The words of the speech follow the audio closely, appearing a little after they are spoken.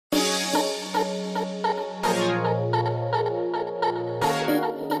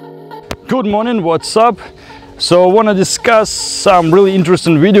Good morning, what's up? So I want to discuss some really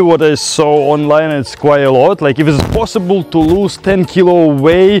interesting video what I saw online. It's quite a lot, like if it's possible to lose 10 kilo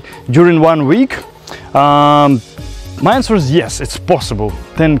weight during 1 week. My answer is yes, it's possible.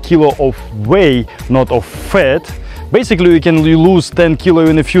 10 kilo of weight, not of fat. Basically, you can lose 10 kilo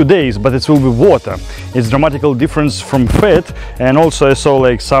in a few days, but it will be water. It's dramatical difference from fat. And also I saw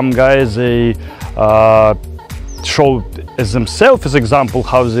like some guys, they showed as themselves as example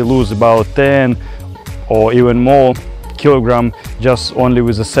how they lose about 10 or even more kilogram just only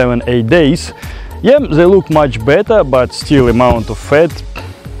with the 7-8 days. Yeah, they look much better, but still amount of fat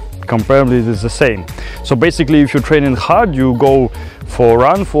comparably is the same. So basically, if you're training hard, you go for a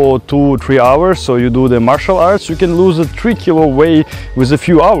run for 2-3 hours, so you do the martial arts, you can lose a 3 kilo weight with a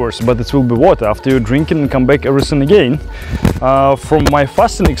few hours, but it will be water. After you're drinking and come back everything again. From my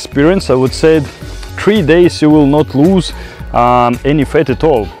fasting experience, I would say 3 days you will not lose any fat at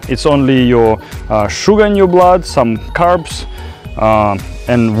all. It's only your sugar in your blood, some carbs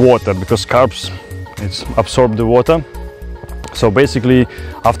and water, because carbs it's absorb the water. So basically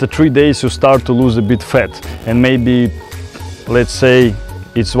after 3 days you start to lose a bit fat, and maybe let's say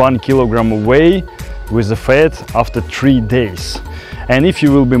it's 1 kilogram away with the fat after 3 days. And if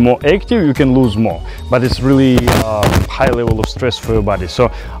you will be more active, you can lose more, but it's really high level of stress for your body.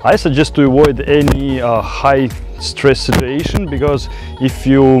 So I suggest to avoid any high stress situation, because if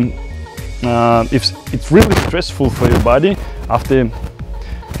it's really stressful for your body, after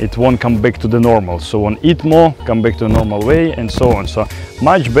it won't come back to the normal. So want eat more, come back to a normal way, and so on. So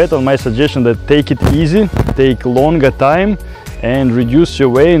much better, my suggestion, that take it easy, take longer time and reduce your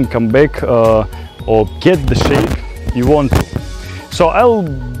weight and come back or get the shape you want to. So I'll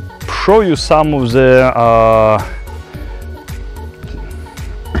show you some of the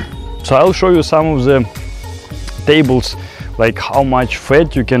tables, like how much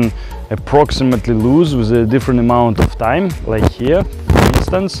fat you can approximately lose with a different amount of time, like here for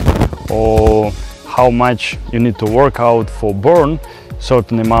instance, or how much you need to work out for burn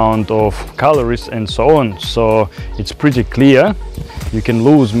certain amount of calories and so on. So it's pretty clear you can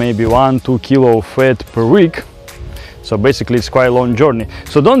lose maybe 1-2 kilo of fat per week. So basically it's quite a long journey.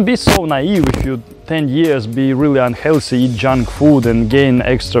 So don't be so naive if you 10 years be really unhealthy, eat junk food and gain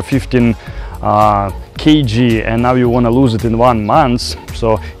extra 15 kg, and now you want to lose it in 1 month.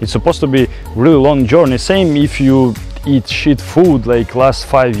 So it's supposed to be really long journey. Same if you eat shit food like last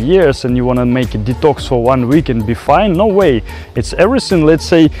 5 years and you want to make a detox for 1 week and be fine. No way. It's everything. Let's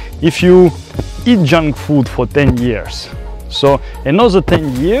say if you eat junk food for 10 years, so another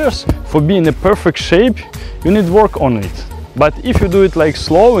 10 years for being in perfect shape, you need work on it. But if you do it like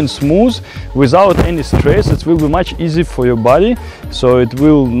slow and smooth without any stress, it will be much easier for your body. So it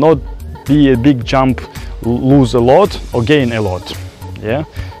will not be a big jump, lose a lot or gain a lot. Yeah,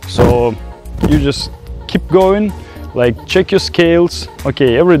 so you just keep going, like check your scales.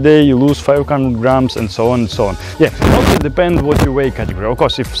 Okay, every day you lose 500 grams and so on and so on. Yeah, also depends what your weight category. Of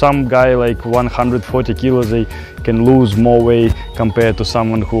course, if some guy like 140 kilos, they can lose more weight compared to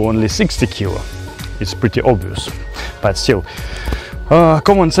someone who only 60 kilo. It's pretty obvious, but still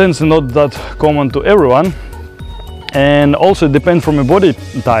common sense and not that common to everyone. And also it depends from a body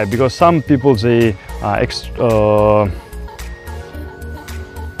type, because some people they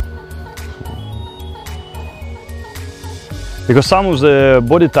because some of the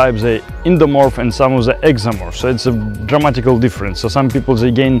body types they endomorph and some of the exomorph, so it's a dramatical difference. So some people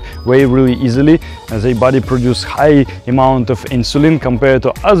they gain weight really easily and their body produce high amount of insulin compared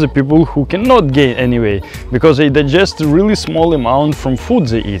to other people who cannot gain any weight, because they digest a really small amount from food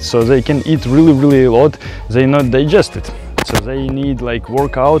they eat. So they can eat really a lot, they not digest it. So they need like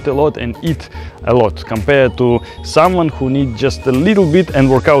work out a lot and eat a lot, compared to someone who needs just a little bit and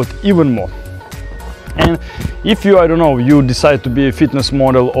work out even more. And if you, I don't know, you decide to be a fitness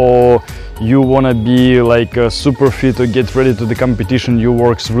model, or you want to be like a super fit or get ready to the competition, you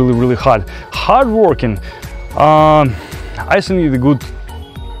works really hard. Hard working, I think it's a good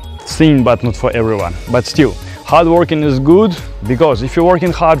thing, but not for everyone. But still, hard working is good, because if you're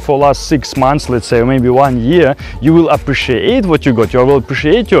working hard for last 6 months, let's say, or maybe 1 year, you will appreciate what you got. You will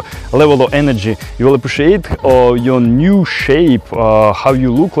appreciate your level of energy. You will appreciate your new shape, how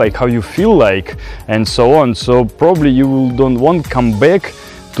you look like, how you feel like, and so on. So probably you will don't want to come back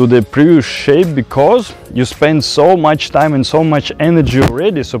to the previous shape because you spend so much time and so much energy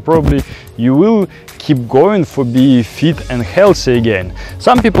already, so probably you will keep going for be fit and healthy again.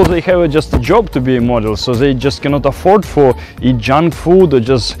 Some people, they have just a job to be a model, so they just cannot afford for eat junk food or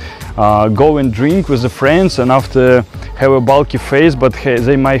just go and drink with the friends and after have a bulky face, but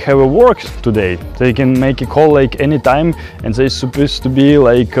they might have a work today. They can make a call like anytime and they're supposed to be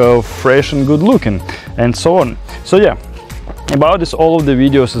like fresh and good looking and so on. So yeah, about this, all of the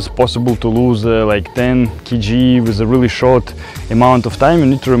videos is possible to lose like 10 kg with a really short amount of time. You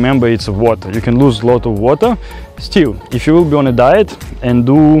need to remember it's water. You can lose a lot of water. Still, if you will be on a diet and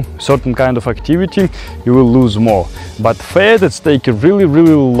do certain kind of activity, you will lose more. But fat, it's take a really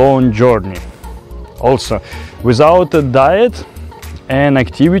long journey. Also, without a diet and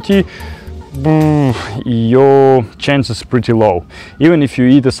activity, your chance is pretty low. Even if you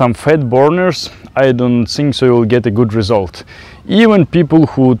eat some fat burners, I don't think so you'll get a good result. Even people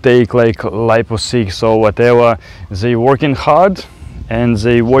who take like Lipo6 or whatever, they working hard and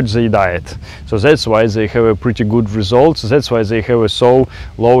they watch their diet. So that's why they have a pretty good results. That's why they have a so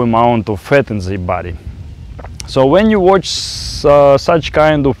low amount of fat in their body. So when you watch such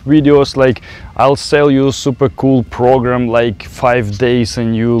kind of videos like I'll sell you a super cool program like 5 days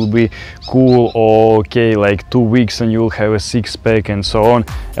and you'll be cool, or okay, like 2 weeks and you'll have a six-pack and so on,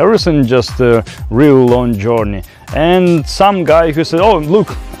 everything just a real long journey. And some guy who said, oh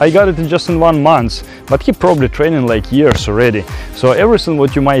look, I got it just in 1 month, but he probably training like years already. So everything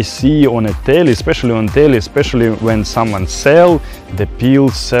what you might see on a telly, especially on telly, especially when someone sell the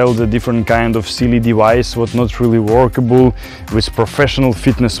pills, sell the different kind of silly device what not really workable with professional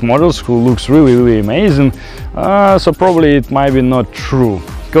fitness models who looks really amazing, so probably it might be not true.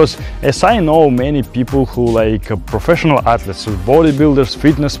 Because as I know many people who like professional athletes, so bodybuilders,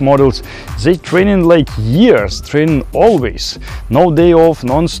 fitness models, they training like years, training always, no day off,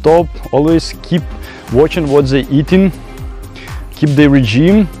 non-stop, always keep watching what they eating, keep their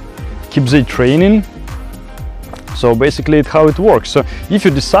regime, keep their training. So basically it's how it works. So if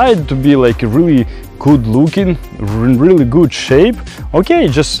you decide to be like a really good looking, really good shape, okay,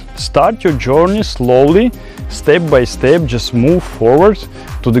 just start your journey slowly, step by step, just move forward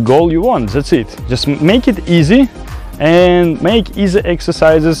to the goal you want. That's it. Just make it easy and make easy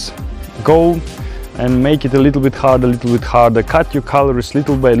exercises, go and make it a little bit harder, cut your calories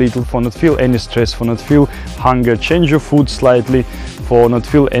little by little for not feel any stress, for not feel hunger, change your food slightly for not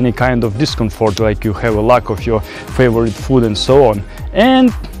feel any kind of discomfort like you have a lack of your favorite food and so on.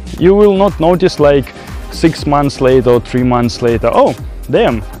 And you will not notice like 6 months later or 3 months later, oh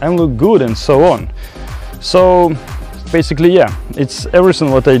damn, I look good and so on. So basically, yeah, it's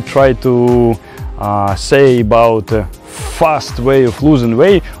everything what I try to say about a fast way of losing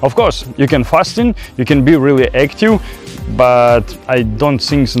weight. Of course, you can fasting, you can be really active, but I don't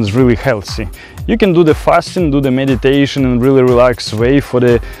think it's really healthy. You can do the fasting, do the meditation and really relaxed way for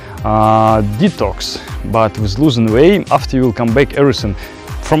the detox, but with losing weight, after you will come back everything.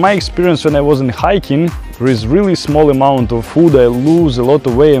 From my experience, when I wasn't hiking, there is really small amount of food, I lose a lot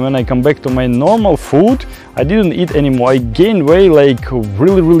of weight, and when I come back to my normal food, I didn't eat anymore. I gained weight like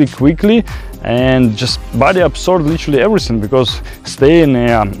really quickly, and just body absorbed literally everything because stay in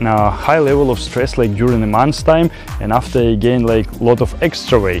a high level of stress like during a month's time, and after I gained like a lot of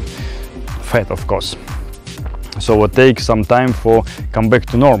extra weight, fat of course. So it takes some time for come back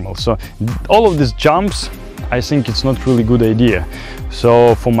to normal. So all of these jumps, I think it's not really good idea.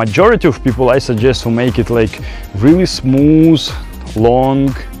 So for majority of people, I suggest to make it like really smooth,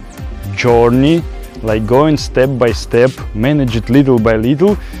 long journey, like going step by step, manage it little by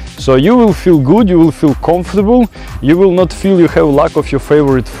little. So you will feel good, you will feel comfortable, you will not feel you have lack of your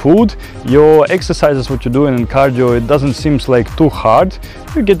favorite food. Your exercises, what you're doing in cardio, it doesn't seem like too hard.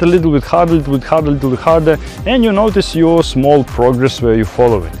 You get a little bit harder, and you notice your small progress where you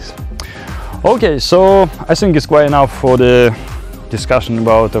follow it. Okay, so I think it's quite enough for the discussion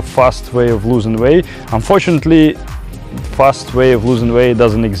about a fast way of losing weight. Unfortunately, fast way of losing weight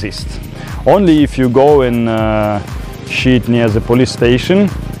doesn't exist. Only if you go and shit near the police station,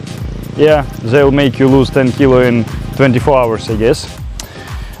 yeah, they'll make you lose 10 kilo in 24 hours, I guess.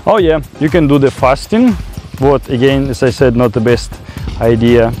 Oh yeah, you can do the fasting, what again, as I said, not the best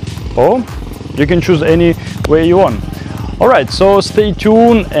idea. Or you can choose any way you want. Alright, so stay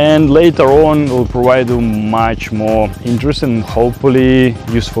tuned, and later on we'll provide you much more interesting, hopefully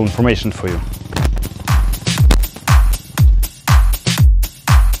useful information for you.